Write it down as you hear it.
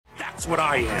That's what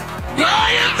I am.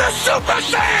 I am the Super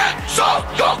Saiyan Son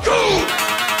Goku!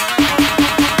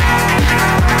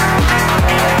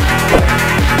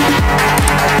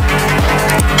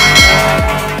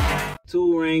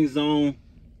 Two rings on,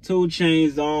 2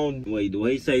 chains on. Wait, do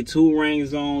he say 2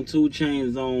 rings on, 2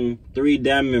 chains on, 3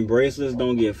 diamond bracelets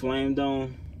don't get flamed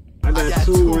on? I got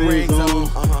 2 rings on,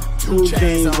 2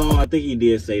 chains on. I think he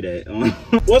did say that.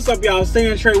 What's up, y'all?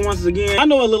 Saiyantrey once again. I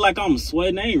know it look like I'm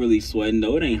sweating. I ain't really sweating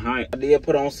though. It ain't hot. I did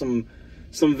put on some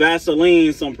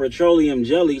Vaseline, some petroleum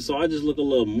jelly, so I just look a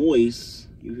little moist.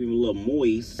 You feel me? A little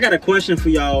moist. I got a question for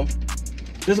y'all.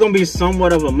 This is gonna be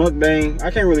somewhat of a mukbang.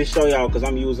 I can't really show y'all because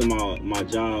I'm using my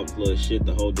job little shit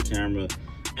to hold the camera.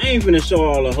 I ain't finna show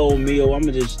y'all the whole meal. I'm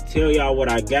gonna just tell y'all what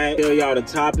I got, tell y'all the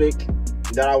topic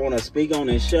that I want to speak on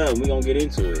and shut. We gonna get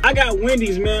into it. I got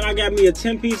Wendy's, man. I got me a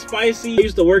 10-piece spicy. I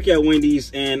used to work at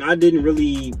Wendy's and I didn't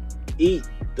really eat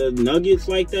the nuggets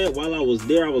like that. While I was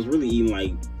there, I was really eating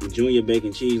like junior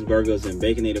bacon cheeseburgers and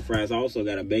baconated fries. I also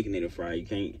got a baconated fry. You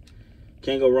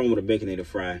can't go wrong with a baconated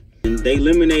fry. And they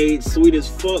lemonade, sweet as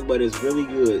fuck, but it's really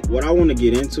good. What I want to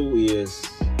get into is,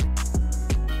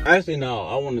 actually no,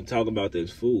 I want to talk about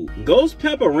this food. Ghost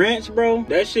pepper ranch, bro.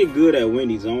 That shit good at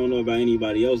Wendy's. I don't know about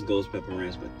anybody else ghost pepper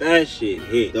ranch, but that shit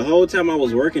hit. The whole time I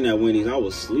was working at Wendy's, I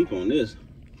was asleep on this.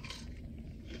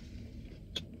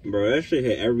 Bro, that shit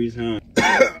hit every time.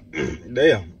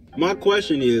 Damn. My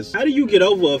question is, how do you get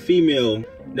over a female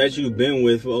that you've been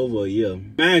with for over a year?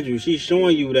 Mind you, she's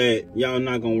showing you that y'all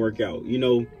not gonna work out. You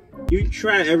know, you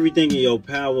try everything in your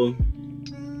power.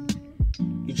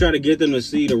 You try to get them to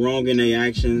see the wrong in their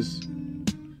actions,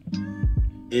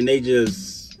 and they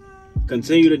just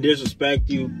continue to disrespect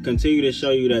you, continue to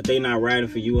show you that they not riding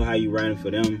for you or how you riding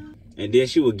for them. And then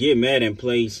she would get mad and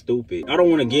play stupid. I don't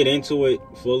want to get into it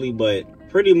fully, but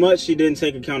pretty much she didn't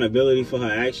take accountability for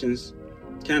her actions.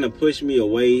 Kind of pushed me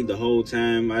away the whole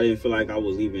time. I didn't feel like I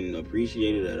was even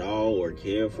appreciated at all or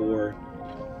cared for.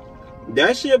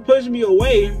 That shit pushed me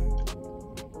away,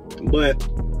 but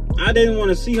I didn't want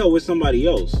to see her with somebody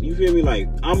else. You feel me? Like,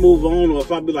 I move on, or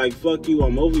if I be like, fuck you,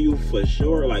 I'm over you for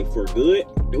sure, like for good.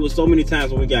 It was so many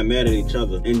times when we got mad at each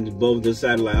other and both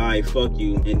decided like, all right, fuck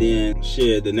you. And then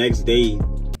shit, the next day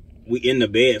we in the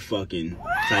bed fucking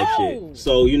type shit.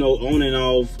 So, you know, on and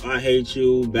off, I hate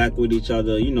you, back with each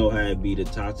other. You know how it be, the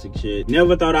toxic shit.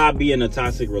 Never thought I'd be in a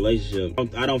toxic relationship.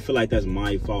 I don't feel like that's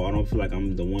my fault. I don't feel like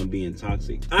I'm the one being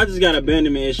toxic. I just got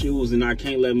abandonment issues and I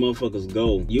can't let motherfuckers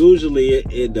go. Usually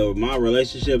my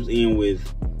relationships end with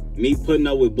me putting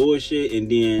up with bullshit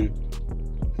and then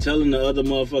telling the other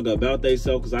motherfucker about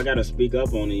themselves because I gotta speak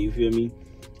up on it, you feel me?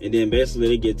 And then basically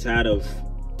they get tired of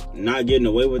not getting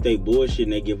away with their bullshit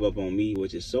and they give up on me,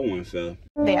 which is so unfair.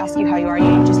 They ask you how you are,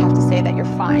 you just have to say that you're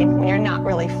fine when you're not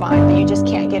really fine, but you just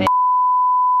can't get it.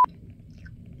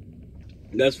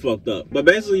 That's fucked up. But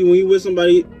basically when you with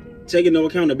somebody taking no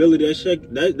accountability,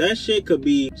 that shit could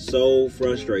be so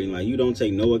frustrating. Like, you don't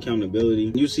take no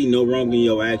accountability, you see no wrong in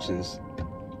your actions,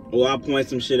 or I point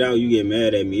some shit out, you get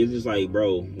mad at me. It's just like,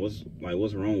 bro, what's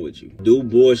wrong with you? Do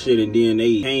bullshit and then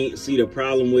they can't see the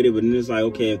problem with it, but then it's like,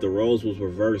 okay, if the roles was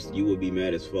reversed, you would be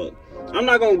mad as fuck. I'm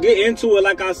not gonna get into it.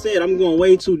 Like I said, I'm going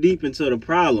way too deep into the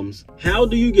problems. How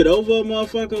do you get over a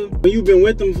motherfucker when you've been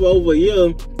with them for over a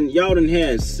year and y'all done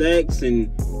had sex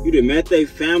and you done met their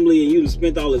family and you done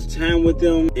spent all this time with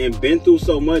them and been through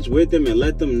so much with them and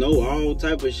let them know all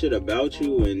type of shit about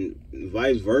you and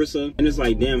vice versa? And it's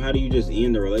like, damn, how do you just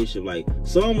end the relationship? Like,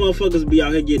 some motherfuckers be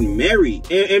out here getting married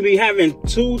and be having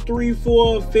 2, 3,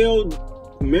 4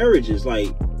 failed marriages.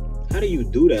 Like, how do you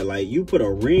do that? Like, you put a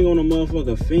ring on a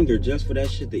motherfucker's finger just for that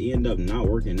shit to end up not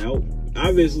working out?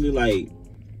 Obviously, like,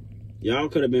 y'all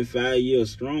could have been 5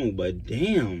 years strong, but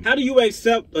damn, how do you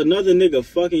accept another nigga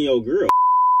fucking your girl?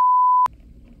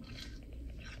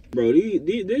 Bro,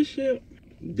 this shit,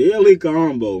 daily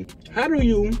combo. How do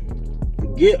you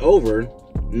get over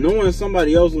knowing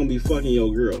somebody else gonna be fucking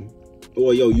your girl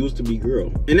or your used to be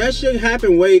girl? And that shit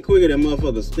happen way quicker than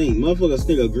motherfuckers think. Motherfuckers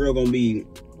think a girl gonna be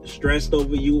stressed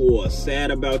over you or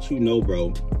sad about you. No,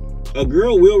 bro, a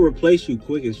girl will replace you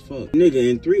quick as fuck, nigga,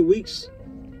 in 3 weeks.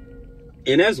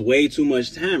 And that's way too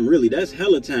much time, really. That's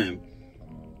hella time.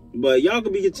 But y'all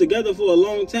could be together for a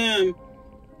long time.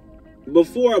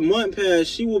 Before a month pass,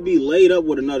 she will be laid up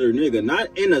with another nigga.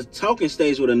 Not in a talking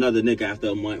stage with another nigga after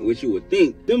a month, which you would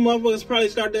think. Them motherfuckers probably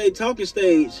start their talking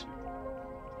stage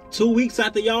 2 weeks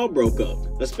after y'all broke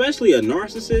up. Especially a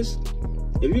narcissist.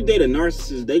 If you date a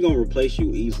narcissist, they gonna replace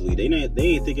you easily. They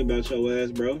ain't thinking about your ass,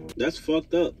 bro. That's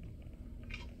fucked up.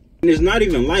 And it's not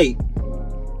even like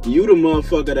you the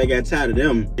motherfucker that got tired of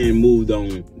them and moved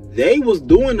on. They was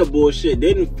doing the bullshit,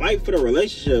 didn't fight for the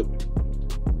relationship.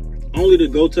 only to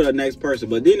go to the next person.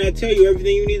 But then that tell you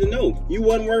everything you need to know. You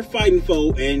wasn't worth fighting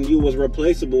for, and you was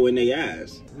replaceable in their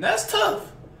eyes. That's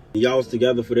tough. Y'all was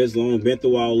together for this long, been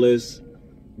through all this.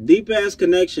 Deep ass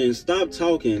connection, stop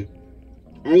talking,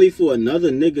 only for another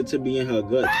nigga to be in her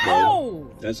guts, bro.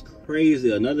 Oh. That's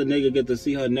crazy. Another nigga get to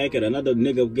see her naked, another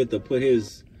nigga get to put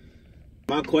his...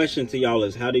 My question to y'all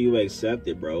is, how do you accept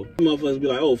it, bro? Motherfuckers be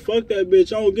like, oh, fuck that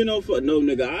bitch, I don't get no fuck. No,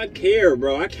 nigga, I care,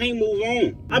 bro. I can't move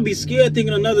on. I be scared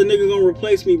thinking another nigga gonna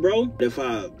replace me, bro. If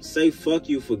I say fuck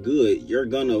you for good, you're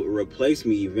gonna replace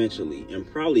me eventually, and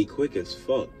probably quick as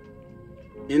fuck.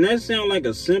 And that sound like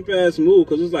a simple ass move,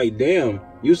 because it's like, damn,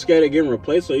 you scared of getting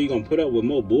replaced, so you gonna put up with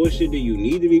more bullshit that you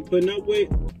need to be putting up with?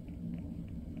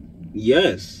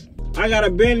 Yes. I got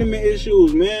abandonment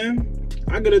issues, man.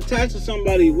 I get attached to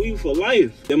somebody, we for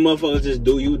life. Them motherfuckers just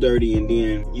do you dirty, and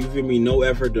then you feel me, no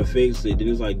effort to fix it. Then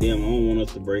it's like, damn, I don't want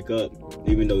us to break up.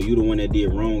 Even though you the one that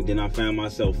did wrong, then I found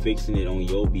myself fixing it on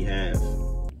your behalf.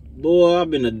 Boy, I've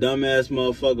been a dumbass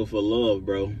motherfucker for love,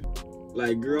 bro.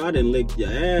 Like, girl, I done licked your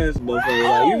ass, motherfucker.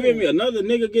 Like, you feel me? Another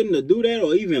nigga getting to do that,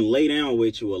 or even lay down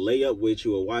with you, or lay up with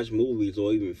you, or watch movies,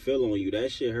 or even feel on you.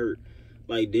 That shit hurt.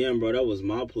 Like, damn, bro, that was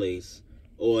my place.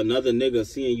 Or another nigga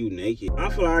seeing you naked. I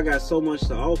feel like I got so much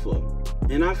to offer.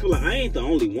 And I feel like I ain't the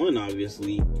only one,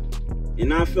 obviously.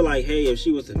 And I feel like, hey, if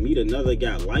she was to meet another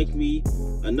guy like me,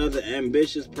 another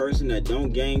ambitious person that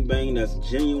don't gangbang, that's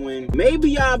genuine,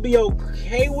 maybe I'll be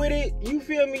okay with it, you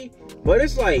feel me? But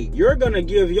it's like, you're gonna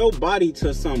give your body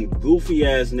to some goofy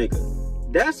ass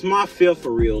nigga. That's my fear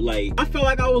for real. Like, I felt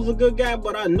like I was a good guy,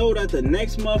 but I know that the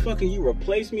next motherfucker you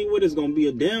replace me with is gonna be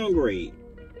a downgrade.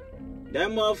 That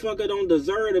motherfucker don't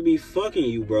deserve to be fucking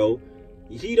you, bro.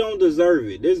 He don't deserve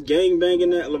it. This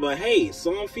gangbanging that, but hey,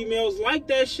 some females like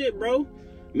that shit, bro.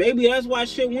 Maybe that's why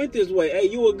shit went this way. Hey,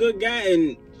 you a good guy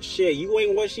and shit, you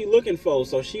ain't what she looking for,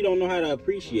 so she don't know how to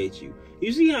appreciate you.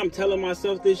 You see how I'm telling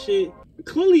myself this shit?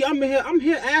 Clearly, I'm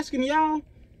here asking y'all.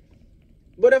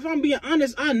 But if I'm being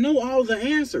honest, I know all the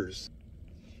answers.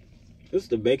 This is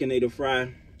the Baconator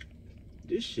fry.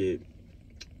 This shit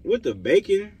with the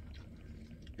bacon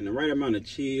and the right amount of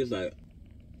cheese, like,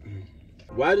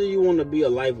 why do you want to be a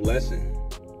life lesson?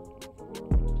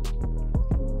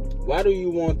 Why do you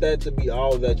want that to be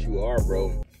all that you are,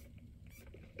 bro?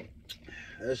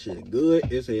 That shit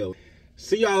good as hell.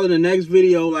 See y'all in the next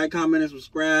video. Like, comment, and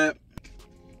subscribe.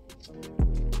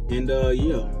 And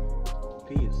yeah,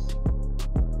 peace.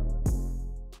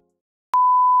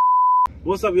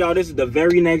 What's up, y'all? This is the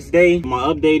very next day. My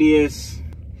update is,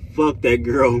 fuck that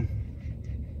girl.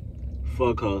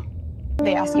 Fuck her.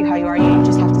 They ask you how you are, you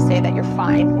just have to say that you're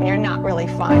fine when you're not really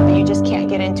fine, but you just can't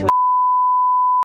get into it.